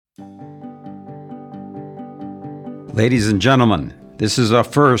Ladies and gentlemen, this is a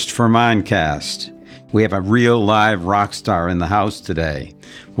first for Mindcast. We have a real live rock star in the house today.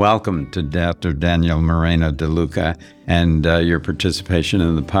 Welcome to Dr. Daniel Moreno De Luca and your participation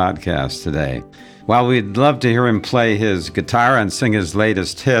in the podcast today. While we'd love to hear him play his guitar and sing his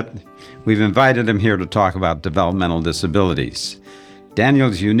latest hit, we've invited him here to talk about developmental disabilities.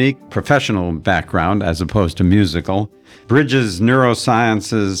 Daniel's unique professional background, as opposed to musical, bridges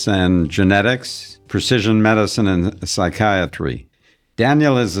neurosciences and genetics, precision medicine, and psychiatry.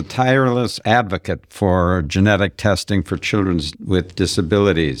 Daniel is a tireless advocate for genetic testing for children with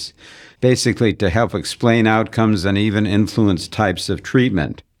disabilities, basically to help explain outcomes and even influence types of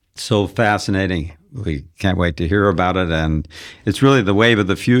treatment. So fascinating. We can't wait to hear about it, and it's really the wave of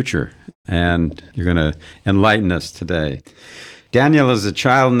the future, and you're going to enlighten us today. Daniel is a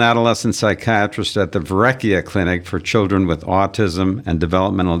child and adolescent psychiatrist at the Verrecchia Clinic for children with autism and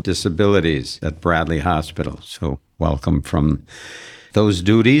developmental disabilities at Bradley Hospital. So welcome from those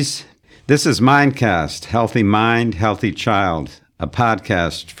duties. This is Mindcast, Healthy Mind, Healthy Child, a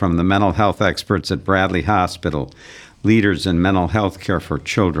podcast from the mental health experts at Bradley Hospital, leaders in mental health care for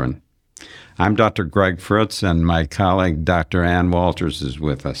children. I'm Dr. Greg Fritz, and my colleague, Dr. Ann Walters, is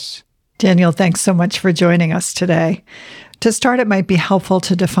with us. Daniel, thanks so much for joining us today. To start, it might be helpful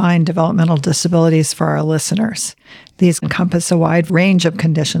to define developmental disabilities for our listeners. These encompass a wide range of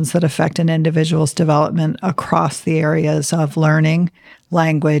conditions that affect an individual's development across the areas of learning,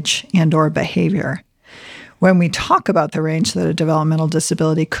 language, and/or behavior. When we talk about the range that a developmental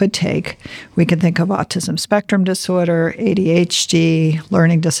disability could take, we can think of autism spectrum disorder, ADHD,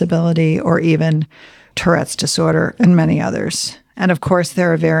 learning disability, or even Tourette's disorder, and many others. And of course,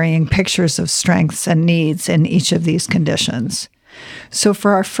 there are varying pictures of strengths and needs in each of these conditions. So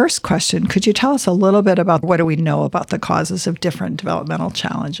for our first question, could you tell us a little bit about what do we know about the causes of different developmental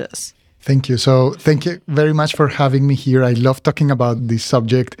challenges? Thank you. So thank you very much for having me here. I love talking about this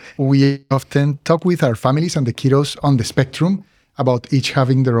subject. We often talk with our families and the kiddos on the spectrum about each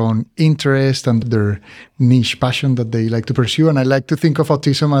having their own interest and their niche passion that they like to pursue. And I like to think of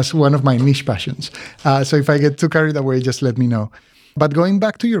autism as one of my niche passions. So if I get too carried away, just let me know. But going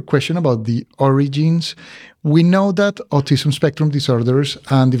back to your question about the origins, we know that autism spectrum disorders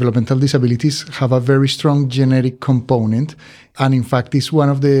and developmental disabilities have a very strong genetic component. And in fact, it's one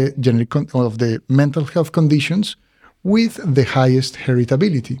of the of the mental health conditions with the highest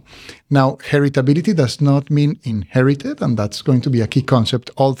heritability. Now, heritability does not mean inherited, and that's going to be a key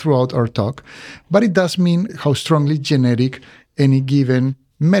concept all throughout our talk, but it does mean how strongly genetic any given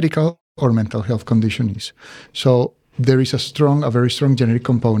medical or mental health condition is. So there is a very strong genetic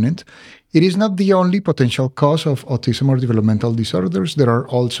component. It is not the only potential cause of autism or developmental disorders. There are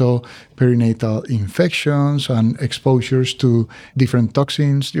also perinatal infections and exposures to different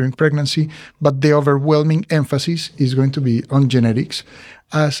toxins during pregnancy, but the overwhelming emphasis is going to be on genetics,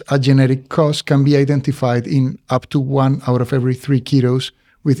 as a genetic cause can be identified in up to 1 out of every 3 kiddos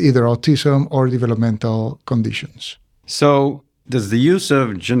with either autism or developmental conditions. So does the use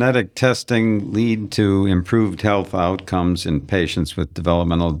of genetic testing lead to improved health outcomes in patients with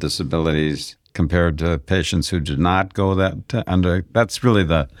developmental disabilities compared to patients who did not go that under? That's really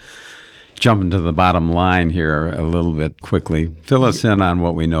the jumping to the bottom line here a little bit quickly. Fill us in on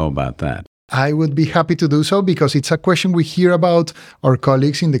what we know about that. I would be happy to do so because it's a question we hear about our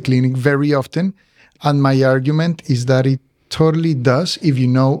colleagues in the clinic very often. And my argument is that it totally does if you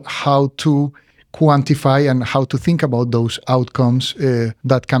know how to quantify and how to think about those outcomes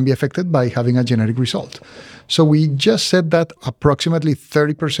that can be affected by having a genetic result. So we just said that approximately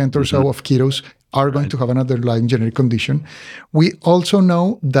 30% or so of kiddos are going to have an underlying genetic condition. We also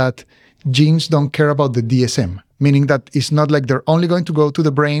know that genes don't care about the DSM, meaning that it's not like they're only going to go to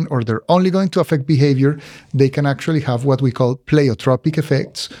the brain or they're only going to affect behavior. They can actually have what we call pleiotropic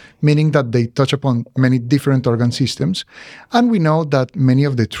effects, meaning that they touch upon many different organ systems. And we know that many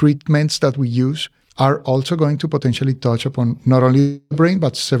of the treatments that we use are also going to potentially touch upon not only the brain,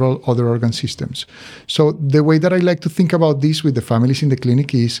 but several other organ systems. So the way that I like to think about this with the families in the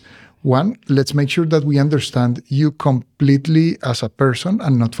clinic is, one, let's make sure that we understand you completely as a person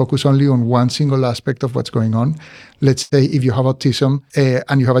and not focus only on one single aspect of what's going on. Let's say if you have autism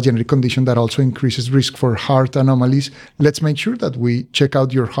and you have a genetic condition that also increases risk for heart anomalies, let's make sure that we check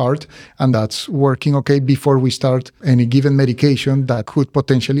out your heart and that's working okay before we start any given medication that could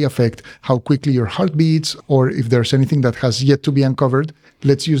potentially affect how quickly your heart beats, or if there's anything that has yet to be uncovered,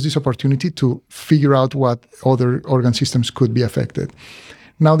 let's use this opportunity to figure out what other organ systems could be affected.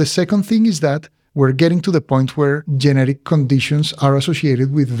 Now, the second thing is that we're getting to the point where genetic conditions are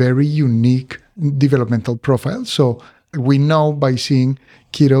associated with very unique developmental profiles. So We know by seeing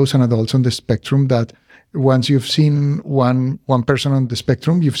kiddos and adults on the spectrum that once you've seen one person on the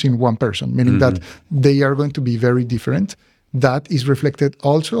spectrum, you've seen one person, meaning that they are going to be very different. That is reflected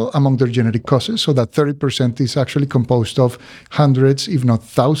also among their genetic causes, so that 30% is actually composed of hundreds, if not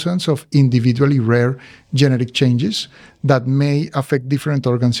thousands, of individually rare genetic changes that may affect different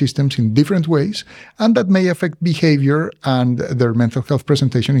organ systems in different ways, and that may affect behavior and their mental health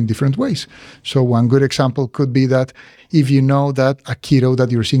presentation in different ways. So one good example could be that if you know that a kiddo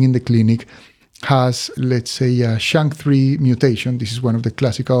that you're seeing in the clinic has, let's say, a SHANK3 mutation. This is one of the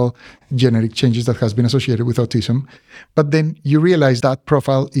classical genetic changes that has been associated with autism. But then you realize that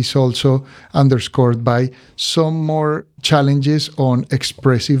profile is also underscored by some more challenges on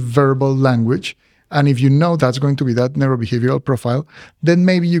expressive verbal language. And if you know that's going to be that neurobehavioral profile, then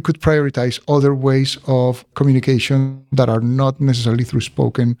maybe you could prioritize other ways of communication that are not necessarily through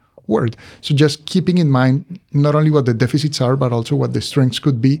spoken word. So just keeping in mind not only what the deficits are, but also what the strengths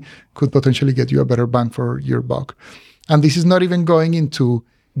could be, could potentially get you a better bang for your buck. And this is not even going into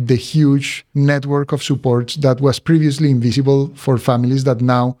the huge network of supports that was previously invisible for families that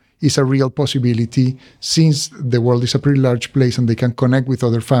now is a real possibility, since the world is a pretty large place and they can connect with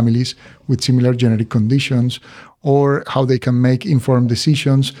other families with similar genetic conditions, or how they can make informed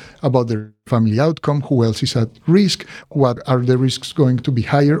decisions about their family outcome, who else is at risk, what are the risks going to be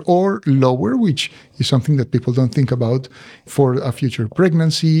higher or lower, which is something that people don't think about for a future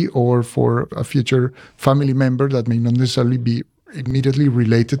pregnancy or for a future family member that may not necessarily be immediately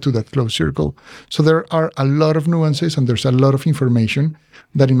related to that close circle. So there are a lot of nuances and there's a lot of information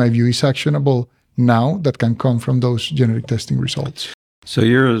that in my view is actionable now that can come from those genetic testing results. So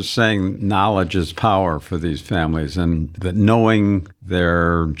you're saying knowledge is power for these families, and that knowing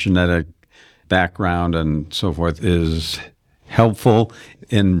their genetic background and so forth is helpful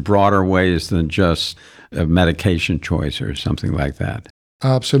in broader ways than just a medication choice or something like that.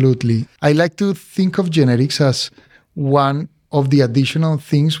 Absolutely. I like to think of genetics as one of the additional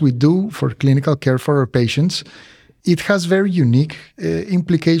things we do for clinical care for our patients. It has very unique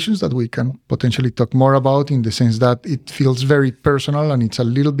implications that we can potentially talk more about, in the sense that it feels very personal and it's a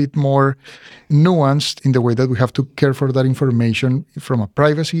little bit more nuanced in the way that we have to care for that information from a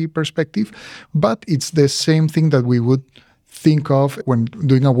privacy perspective. But it's the same thing that we would think of when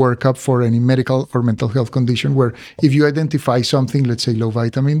doing a workup for any medical or mental health condition, where if you identify something, let's say low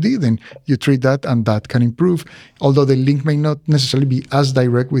vitamin D, then you treat that and that can improve. Although the link may not necessarily be as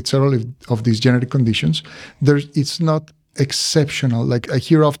direct with several of these genetic conditions, it's not exceptional. Like I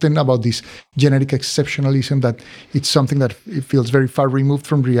hear often about this genetic exceptionalism, that it's something that it feels very far removed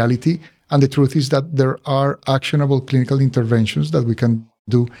from reality. And the truth is that there are actionable clinical interventions that we can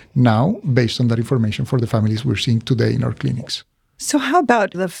do now based on that information for the families we're seeing today in our clinics. So how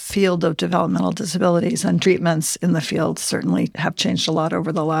about the field of developmental disabilities and treatments in the field certainly have changed a lot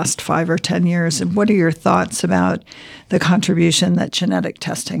over the last 5 or 10 years. And what are your thoughts about the contribution that genetic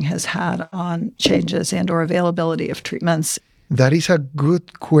testing has had on changes and or availability of treatments? That is a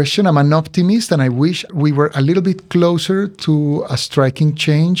good question. I'm an optimist, and I wish we were a little bit closer to a striking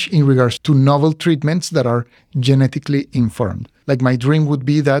change in regards to novel treatments that are genetically informed. Like my dream would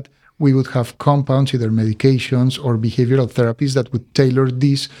be that we would have compounds, either medications or behavioral therapies, that would tailor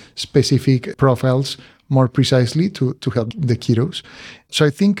these specific profiles more precisely to help the kiddos. So I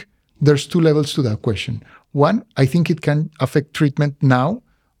think there's 2 levels to that question. One, I think it can affect treatment now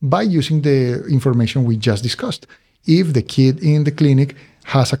by using the information we just discussed. If the kid in the clinic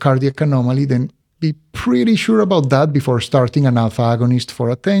has a cardiac anomaly, then be pretty sure about that before starting an alpha agonist for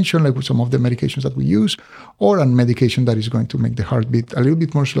attention, like with some of the medications that we use, or a medication that is going to make the heart beat a little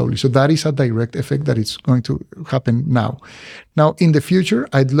bit more slowly. So that is a direct effect that is going to happen now. Now, in the future,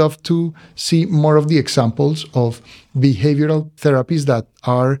 I'd love to see more of the examples of behavioral therapies that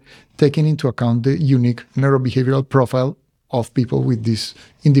are taking into account the unique neurobehavioral profile of people with these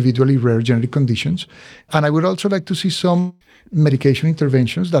individually rare genetic conditions. And I would also like to see some medication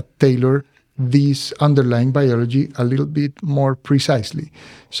interventions that tailor this underlying biology a little bit more precisely.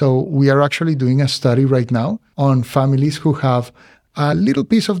 So we are actually doing a study right now on families who have a little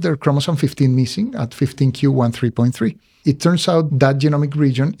piece of their chromosome 15 missing at 15q13.3. It turns out that genomic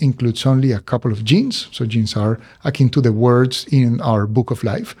region includes only a couple of genes. So genes are akin to the words in our book of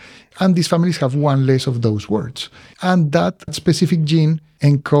life. And these families have one less of those words. And that specific gene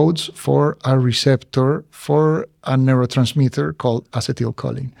encodes for a receptor for a neurotransmitter called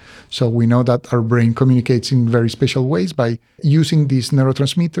acetylcholine. So we know that our brain communicates in very special ways by using these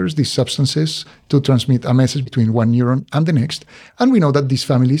neurotransmitters, these substances, to transmit a message between one neuron and the next. And we know that these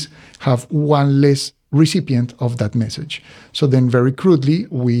families have one less recipient of that message. So then very crudely,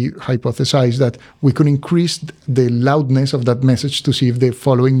 we hypothesized that we could increase the loudness of that message to see if the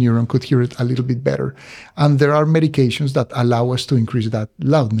following neuron could hear it a little bit better. And there are medications that allow us to increase that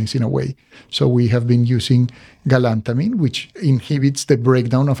loudness in a way. So we have been using galantamine, which inhibits the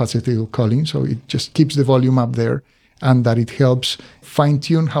breakdown of acetylcholine. So it just keeps the volume up there, and that it helps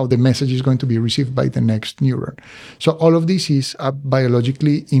fine-tune how the message is going to be received by the next neuron. So all of this is a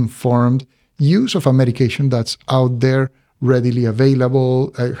biologically informed use of a medication that's out there, readily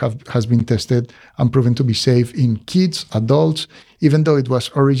available, has been tested and proven to be safe in kids, adults. Even though it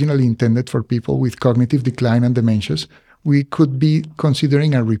was originally intended for people with cognitive decline and dementias, we could be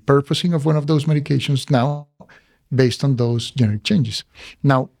considering a repurposing of one of those medications now based on those genetic changes.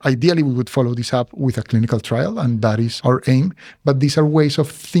 Now, ideally, we would follow this up with a clinical trial, and that is our aim. But these are ways of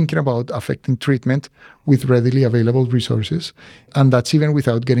thinking about affecting treatment with readily available resources. And that's even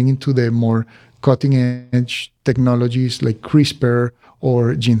without getting into the more cutting-edge technologies like CRISPR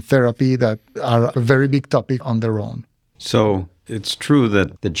or gene therapy that are a very big topic on their own. So it's true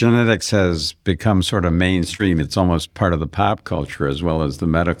that the genetics has become sort of mainstream. It's almost part of the pop culture as well as the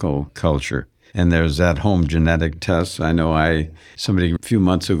medical culture. And there's at-home genetic tests. I know somebody a few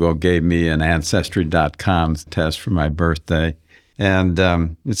months ago gave me an Ancestry.com test for my birthday. And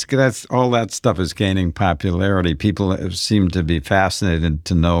that's all that stuff is gaining popularity. People seem to be fascinated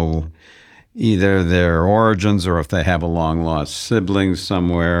to know either their origins or if they have a long-lost sibling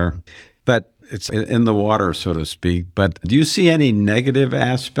somewhere. But it's in the water, so to speak. But do you see any negative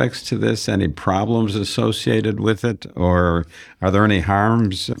aspects to this, any problems associated with it? Or are there any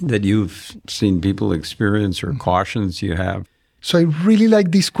harms that you've seen people experience or cautions you have? So I really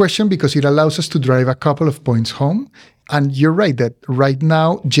like this question because it allows us to drive a couple of points home. And you're right that right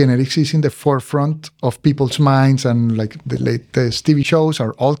now, genetics is in the forefront of people's minds, and like the latest TV shows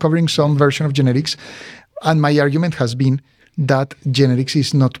are all covering some version of genetics. And my argument has been that genetics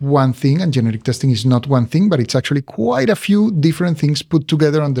is not one thing and genetic testing is not one thing, but it's actually quite a few different things put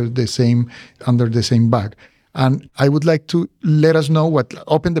together under the same bag. And I would like to let us know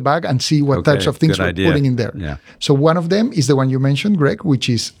open the bag and see what types of things we're putting in there. Yeah. So one of them is the one you mentioned, Greg, which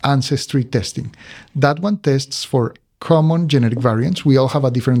is ancestry testing. That one tests for common genetic variants. We all have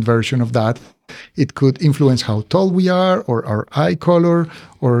a different version of that. It could influence how tall we are or our eye color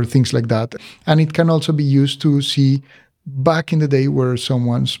or things like that. And it can also be used to see back in the day where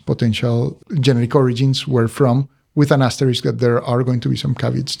someone's potential genetic origins were from, with an asterisk that there are going to be some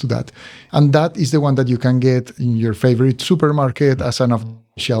caveats to that. And that is the one that you can get in your favorite supermarket as an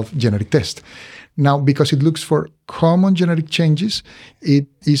off-the-shelf genetic test. Now, because it looks for common genetic changes, it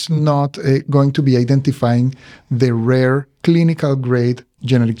is not going to be identifying the rare clinical grade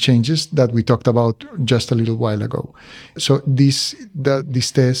genetic changes that we talked about just a little while ago. So these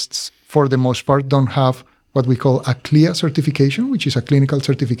tests, for the most part, don't have what we call a CLIA certification, which is a clinical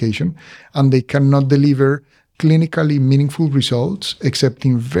certification, and they cannot deliver clinically meaningful results except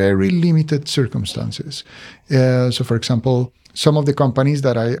in very limited circumstances. So, for example, some of the companies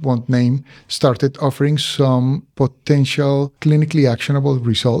that I won't name started offering some potential clinically actionable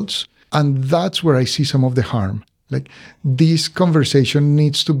results, and that's where I see some of the harm. Like, this conversation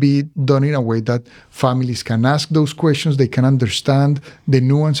needs to be done in a way that families can ask those questions, they can understand the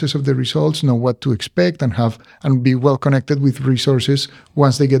nuances of the results, know what to expect, and be well connected with resources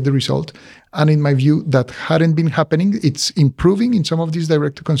once they get the result. And in my view, that hadn't been happening. It's improving in some of this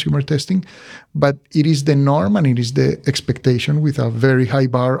direct-to-consumer testing, but it is the norm and it is the expectation with a very high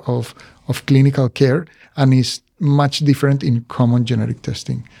bar of clinical care, and is much different in common genetic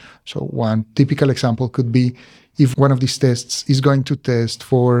testing. So one typical example could be if one of these tests is going to test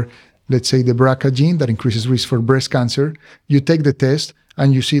for, let's say, the BRCA gene that increases risk for breast cancer, you take the test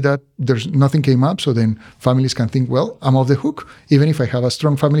and you see that there's nothing came up. So then families can think, well, I'm off the hook. Even if I have a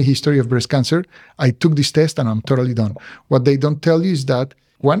strong family history of breast cancer, I took this test and I'm totally done. What they don't tell you is that,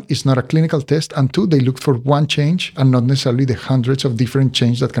 one, it's not a clinical test, and two, they looked for one change and not necessarily the hundreds of different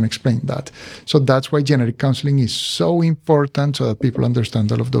changes that can explain that. So that's why genetic counseling is so important, so that people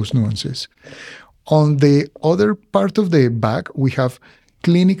understand all of those nuances. On the other part of the bag, we have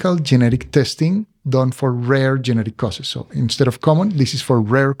clinical genetic testing done for rare genetic causes. So instead of common, this is for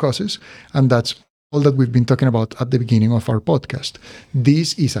rare causes, and that's all that we've been talking about at the beginning of our podcast.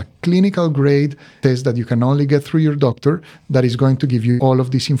 This is a clinical grade test that you can only get through your doctor that is going to give you all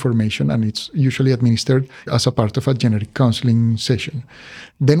of this information, and it's usually administered as a part of a genetic counseling session.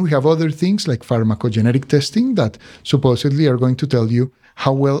 Then we have other things like pharmacogenetic testing that supposedly are going to tell you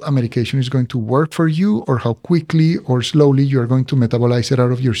how well a medication is going to work for you, or how quickly or slowly you are going to metabolize it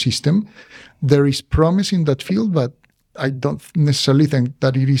out of your system. There is promise in that field, but I don't necessarily think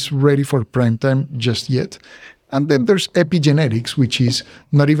that it is ready for prime time just yet. And then there's epigenetics, which is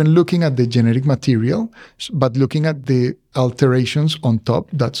not even looking at the genetic material, but looking at the alterations on top.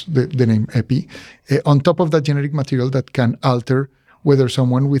 That's the name epi, on top of that genetic material that can alter whether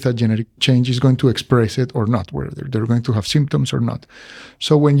someone with a genetic change is going to express it or not, whether they're going to have symptoms or not.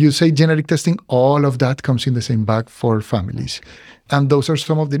 So when you say genetic testing, all of that comes in the same bag for families. And those are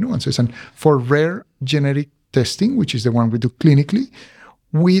some of the nuances. And for rare genetic testing, which is the one we do clinically,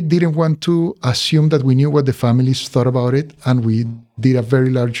 we didn't want to assume that we knew what the families thought about it. And we did a very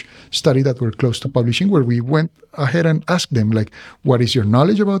large study that we're close to publishing, where we went ahead and asked them, like, what is your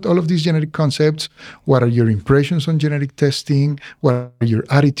knowledge about all of these genetic concepts? What are your impressions on genetic testing? What are your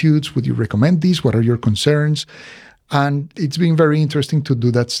attitudes? Would you recommend this? What are your concerns? And it's been very interesting to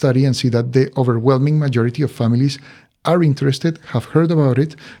do that study and see that the overwhelming majority of families are interested, have heard about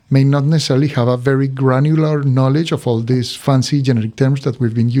it, may not necessarily have a very granular knowledge of all these fancy genetic terms that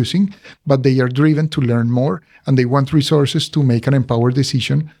we've been using, but they are driven to learn more, and they want resources to make an empowered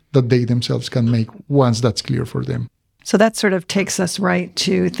decision that they themselves can make once that's clear for them. So that sort of takes us right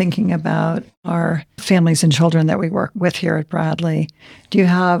to thinking about our families and children that we work with here at Bradley. Do you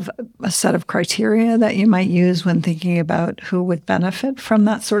have a set of criteria that you might use when thinking about who would benefit from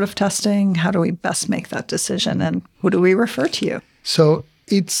that sort of testing? How do we best make that decision, and who do we refer to you? So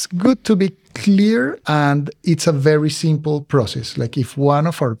it's good to be clear, and it's a very simple process. Like if one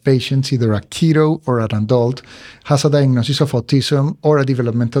of our patients, either a kiddo or an adult, has a diagnosis of autism or a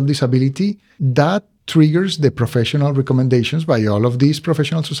developmental disability, that triggers the professional recommendations by all of these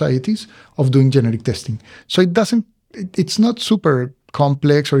professional societies of doing genetic testing. So it's not super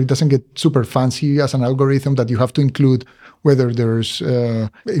complex, or it doesn't get super fancy as an algorithm that you have to include whether there's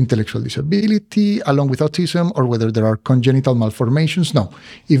intellectual disability along with autism, or whether there are congenital malformations. No.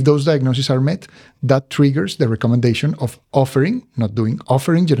 If those diagnoses are met, that triggers the recommendation of offering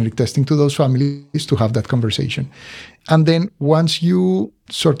genetic testing to those families to have that conversation. And then once you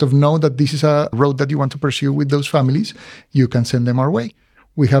sort of know that this is a road that you want to pursue with those families, you can send them our way.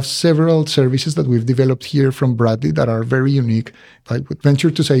 We have several services that we've developed here from Bradley that are very unique. I would venture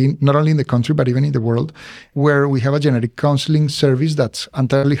to say not only in the country, but even in the world, where we have a genetic counseling service that's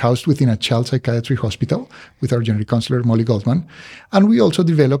entirely housed within a child psychiatry hospital with our genetic counselor, Molly Goldman. And we also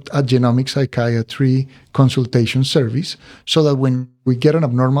developed a genomic psychiatry consultation service so that when we get an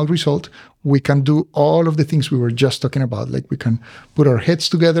abnormal result, we can do all of the things we were just talking about. Like we can put our heads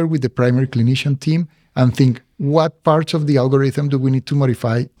together with the primary clinician team and think, what parts of the algorithm do we need to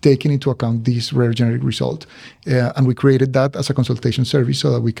modify, taking into account this rare genetic result? And we created that as a consultation service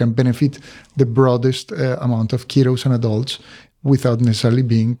so that we can benefit the broadest amount of kiddos and adults without necessarily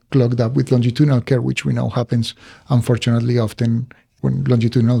being clogged up with longitudinal care, which we know happens, unfortunately, often when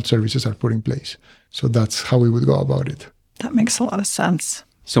longitudinal services are put in place. So that's how we would go about it. That makes a lot of sense.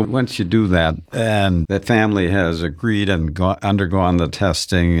 So once you do that, and the family has agreed and undergone the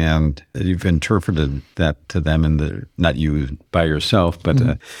testing, and you've interpreted that to them, not you by yourself, but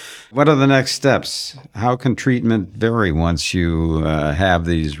what are the next steps? How can treatment vary once you have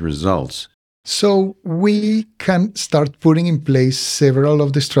these results? So we can start putting in place several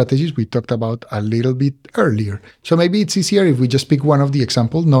of the strategies we talked about a little bit earlier. So maybe it's easier if we just pick one of the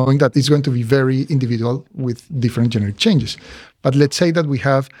examples, knowing that it's going to be very individual with different genetic changes. But let's say that we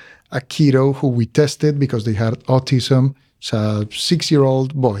have a kiddo who we tested because they had autism. It's a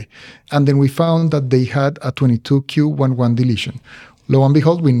 6-year-old boy. And then we found that they had a 22q11 deletion. Lo and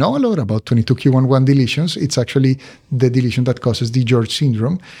behold, we know a lot about 22q11 deletions. It's actually the deletion that causes the George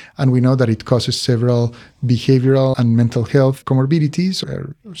syndrome. And we know that it causes several behavioral and mental health comorbidities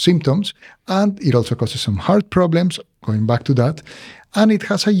or symptoms. And it also causes some heart problems, going back to that. And it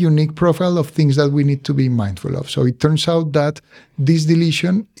has a unique profile of things that we need to be mindful of. So it turns out that this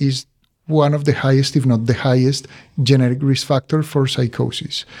deletion is one of the highest, if not the highest, genetic risk factor for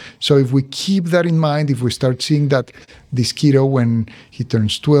psychosis. So if we keep that in mind, if we start seeing that this kiddo, when he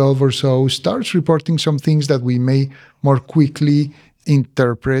turns 12 or so, starts reporting some things that we may more quickly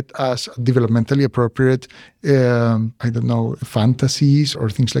interpret as developmentally appropriate, fantasies or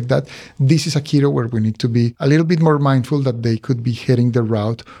things like that. This is a kiddo where we need to be a little bit more mindful that they could be heading the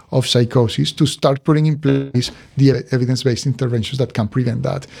route of psychosis, to start putting in place the evidence-based interventions that can prevent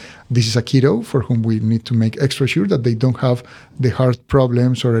that. This is a kiddo for whom we need to make extra sure that they don't have the heart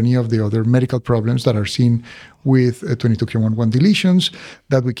problems or any of the other medical problems that are seen with 22q11 deletions,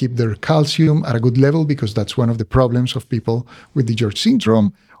 that we keep their calcium at a good level, because that's one of the problems of people with the George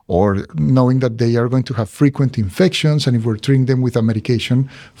syndrome. or knowing that they are going to have frequent infections, and if we're treating them with a medication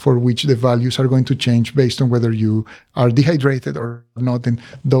for which the values are going to change based on whether you are dehydrated or not, then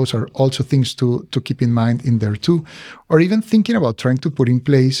those are also things to keep in mind in there too. Or even thinking about trying to put in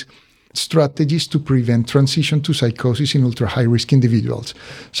place strategies to prevent transition to psychosis in ultra-high-risk individuals.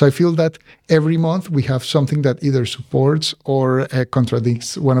 So I feel that every month we have something that either supports or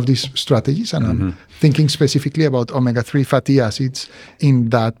contradicts one of these strategies. And I'm thinking specifically about omega-3 fatty acids in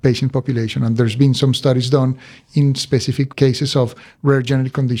that patient population. And there's been some studies done in specific cases of rare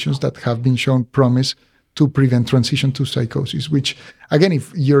genetic conditions that have been shown promise to prevent transition to psychosis, which, again,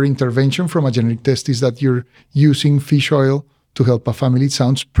 if your intervention from a genetic test is that you're using fish oil to help a family, it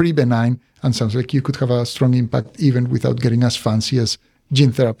sounds pretty benign and sounds like you could have a strong impact even without getting as fancy as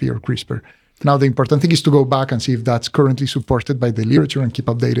gene therapy or CRISPR. Now, the important thing is to go back and see if that's currently supported by the literature and keep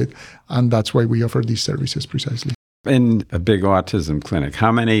updated. And that's why we offer these services precisely. In a big autism clinic,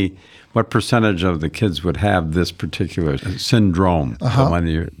 what percentage of the kids would have this particular syndrome?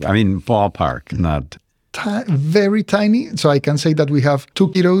 Ballpark, not... Very tiny. So I can say that we have 2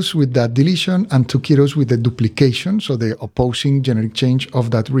 kiddos with that deletion and 2 kiddos with the duplication, so the opposing genetic change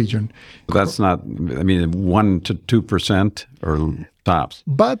of that region. That's not, 1 to 2% or tops.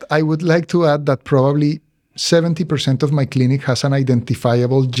 But I would like to add that probably 70% of my clinic has an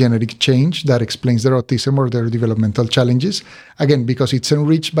identifiable genetic change that explains their autism or their developmental challenges. Again, because it's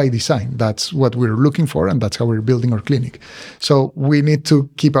enriched by design. That's what we're looking for, and that's how we're building our clinic. So we need to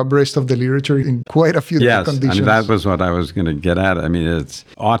keep abreast of the literature in quite a few different conditions. Yes, that was what I was going to get at.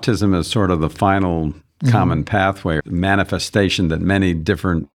 Autism is sort of the final common pathway, manifestation that many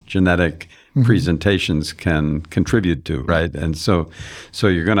different genetic presentations can contribute to, right? And so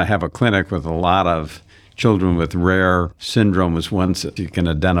you're going to have a clinic with a lot of children with rare syndromes. Once you can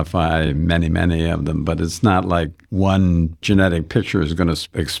identify many of them, but it's not like one genetic picture is going to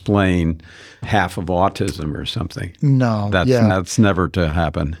explain half of autism or something. No, that's never to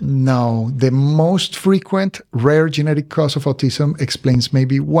happen. No, the most frequent rare genetic cause of autism explains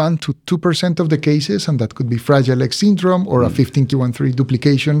maybe 1 to 2% of the cases, and that could be Fragile X syndrome or a 15q13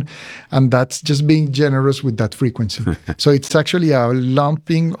 duplication, and that's just being generous with that frequency. So it's actually a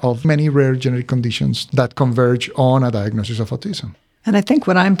lumping of many rare genetic conditions that converge on a diagnosis of autism. And I think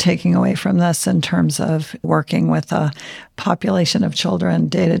what I'm taking away from this in terms of working with a population of children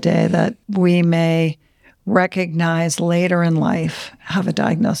day to day that we may recognize later in life have a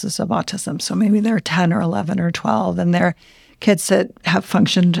diagnosis of autism. So maybe they're 10 or 11 or 12, and they're kids that have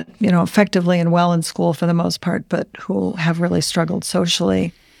functioned, effectively and well in school for the most part, but who have really struggled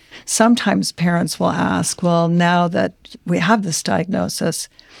socially. Sometimes parents will ask, well, now that we have this diagnosis,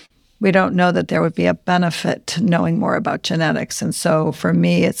 we don't know that there would be a benefit to knowing more about genetics. And so for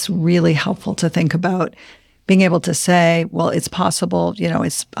me, it's really helpful to think about being able to say, well, it's possible,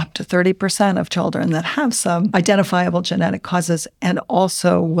 it's up to 30% of children that have some identifiable genetic causes and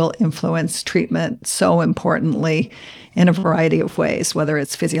also will influence treatment so importantly in a variety of ways, whether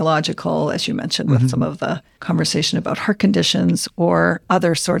it's physiological, as you mentioned, with some of the conversation about heart conditions, or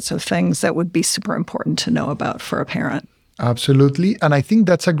other sorts of things that would be super important to know about for a parent. Absolutely. And I think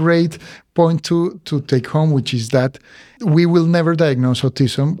that's a great point to take home, which is that we will never diagnose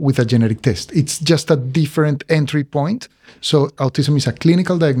autism with a genetic test. It's just a different entry point. So autism is a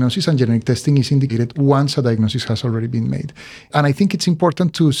clinical diagnosis, and genetic testing is indicated once a diagnosis has already been made. And I think it's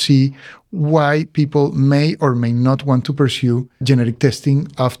important to see why people may or may not want to pursue genetic testing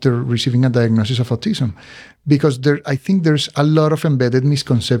after receiving a diagnosis of autism. Because I think there's a lot of embedded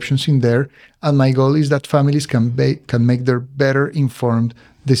misconceptions in there. And my goal is that families can make their better informed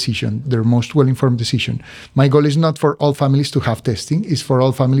decision, their most well-informed decision. My goal is not for all families to have testing, it's for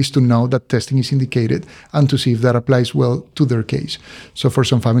all families to know that testing is indicated and to see if that applies well to their case. So for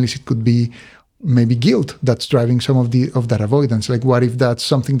some families, it could be maybe guilt that's driving some of that avoidance. Like, what if that's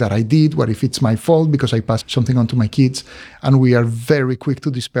something that I did? What if it's my fault because I passed something on to my kids? And we are very quick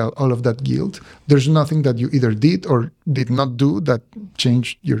to dispel all of that guilt. There's nothing that you either did or did not do that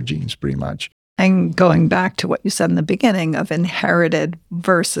changed your genes, pretty much. And going back to what you said in the beginning of inherited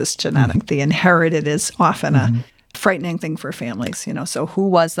versus genetic, the inherited is often a frightening thing for families, So who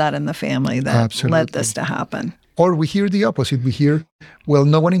was that in the family that led this to happen? Or we hear the opposite. We hear, well,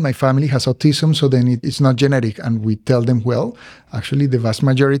 no one in my family has autism, so then it's not genetic. And we tell them, well, actually, the vast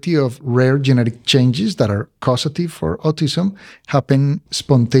majority of rare genetic changes that are causative for autism happen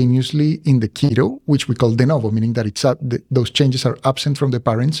spontaneously in the kiddo, which we call de novo, meaning that those changes are absent from the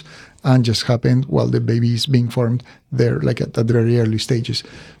parents and just happen while the baby is being formed there, like at the very early stages.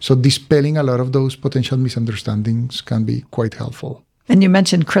 So dispelling a lot of those potential misunderstandings can be quite helpful. And you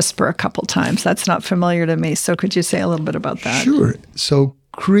mentioned CRISPR a couple times. That's not familiar to me. So could you say a little bit about that? Sure. So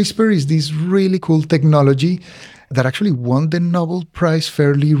CRISPR is this really cool technology that actually won the Nobel Prize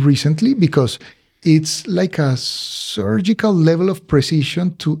fairly recently because it's like a surgical level of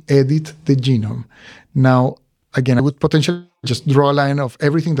precision to edit the genome. Now, again, I would potentially just draw a line of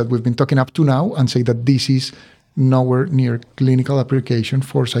everything that we've been talking up to now and say that this is nowhere near clinical application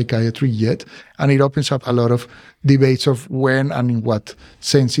for psychiatry yet. And it opens up a lot of debates of when and in what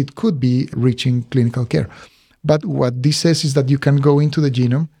sense it could be reaching clinical care. But what this says is that you can go into the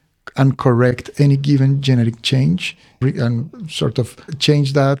genome and correct any given genetic change and sort of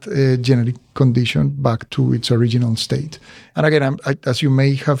change that genetic condition back to its original state. And again, as you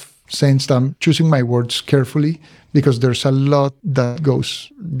may have sensed, I'm choosing my words carefully because there's a lot that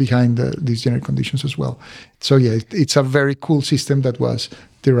goes behind these genetic conditions as well. So yeah, it's a very cool system that was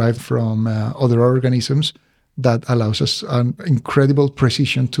derived from other organisms that allows us an incredible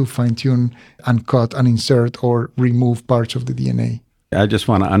precision to fine-tune and cut and insert or remove parts of the DNA. I just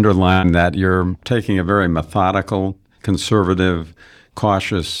want to underline that you're taking a very methodical, conservative,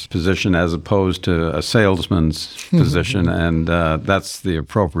 cautious position as opposed to a salesman's position. And that's the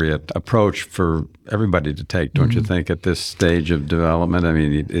appropriate approach for everybody to take, don't you think, at this stage of development? I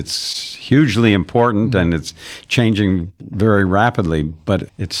mean, it's hugely important and it's changing very rapidly, but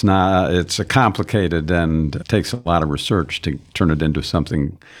it's complicated and it takes a lot of research to turn it into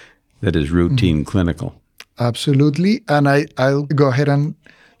something that is routine clinical. Absolutely. And I'll go ahead and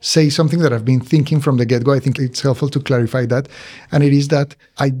say something that I've been thinking from the get-go. I think it's helpful to clarify that. And it is that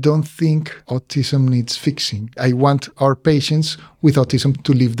I don't think autism needs fixing. I want our patients with autism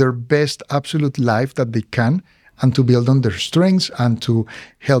to live their best absolute life that they can and to build on their strengths and to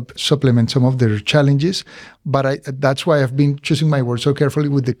help supplement some of their challenges. But that's why I've been choosing my words so carefully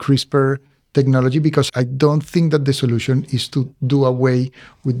with the CRISPR technology, because I don't think that the solution is to do away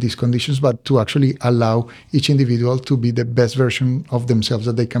with these conditions, but to actually allow each individual to be the best version of themselves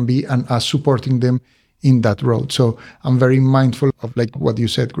that they can be, and us supporting them in that road. So I'm very mindful of, like what you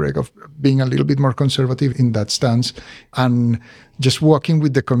said, Greg, of being a little bit more conservative in that stance and just working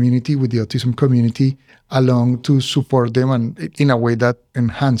with the community, with the autism community, along to support them and in a way that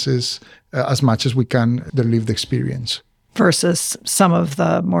enhances as much as we can their lived experience. Versus some of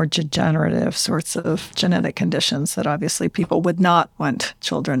the more degenerative sorts of genetic conditions that obviously people would not want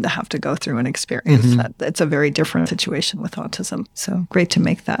children to have to go through and experience. It's a very different situation with autism. So great to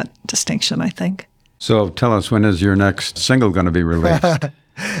make that distinction, I think. So tell us, when is your next single going to be released?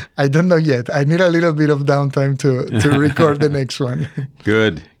 I don't know yet. I need a little bit of downtime to record the next one.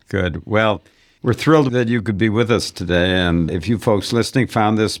 Good. Well, we're thrilled that you could be with us today. And if you folks listening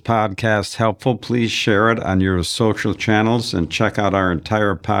found this podcast helpful, please share it on your social channels and check out our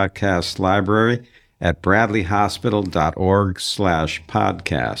entire podcast library at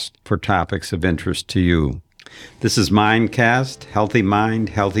bradleyhospital.org/podcast for topics of interest to you. This is Mindcast, Healthy Mind,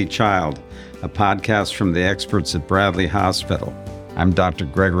 Healthy Child, a podcast from the experts at Bradley Hospital. I'm Dr.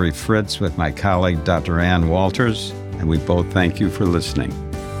 Gregory Fritz with my colleague, Dr. Ann Walters, and we both thank you for listening.